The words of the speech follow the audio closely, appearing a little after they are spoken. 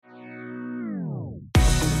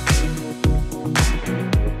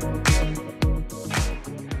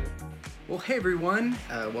hey everyone,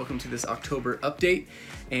 welcome to this October update.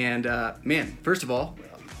 And first of all,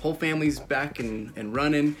 whole family's back and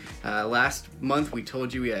running. Last month we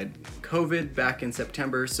told you we had COVID back in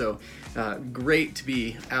September, so great to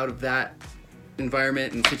be out of that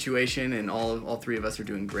environment and situation, and all three of us are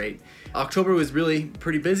doing great. October was really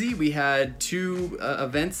pretty busy. We had two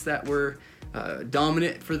events that were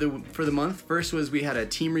dominant for the month. First was we had a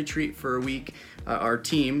team retreat for a week. Our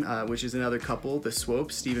team, which is another couple, the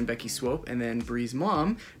Swope, Steve and Becky Swope, and then Bree's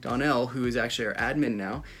mom, Donnell, who is actually our admin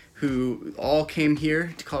now, who all came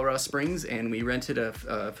here to Colorado Springs, and we rented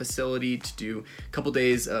a facility to do a couple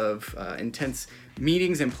days of intense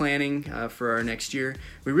meetings and planning for our next year.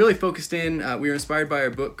 We really focused in, we were inspired by our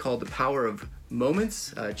book called The Power of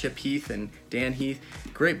Moments, Chip Heath and Dan Heath.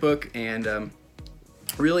 Great book, and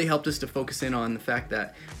really helped us to focus in on the fact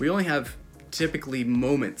that we only have typically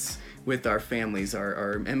moments with our families,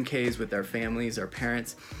 our MKs with our families, our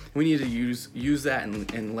parents. We need to use that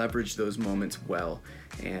and leverage those moments well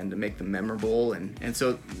and make them memorable. And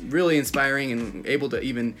so really inspiring and able to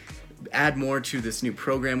even add more to this new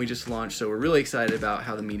program we just launched. So we're really excited about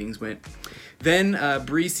how the meetings went. Then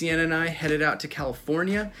Bree, Sienna, and I headed out to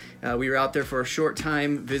California. We were out there for a short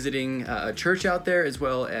time visiting a church out there, as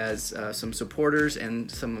well as some supporters and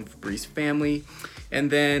some of Bree's family. And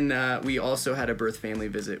then we also had a birth family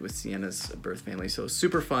visit with Sienna's birth family. So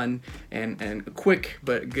super fun and quick,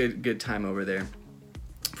 but good time over there.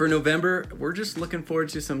 For November, we're just looking forward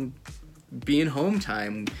to some being home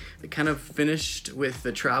time. We kind of finished with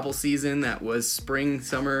the travel season that was spring,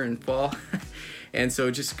 summer, and fall. And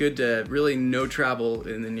so just good to really no travel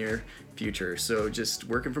in the near future. So just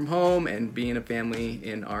working from home and being a family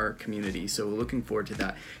in our community. So we're looking forward to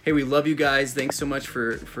that. Hey, we love you guys. Thanks so much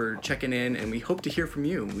for checking in, and we hope to hear from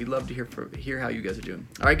you. We'd love to hear how you guys are doing.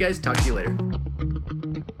 All right, guys, talk to you later.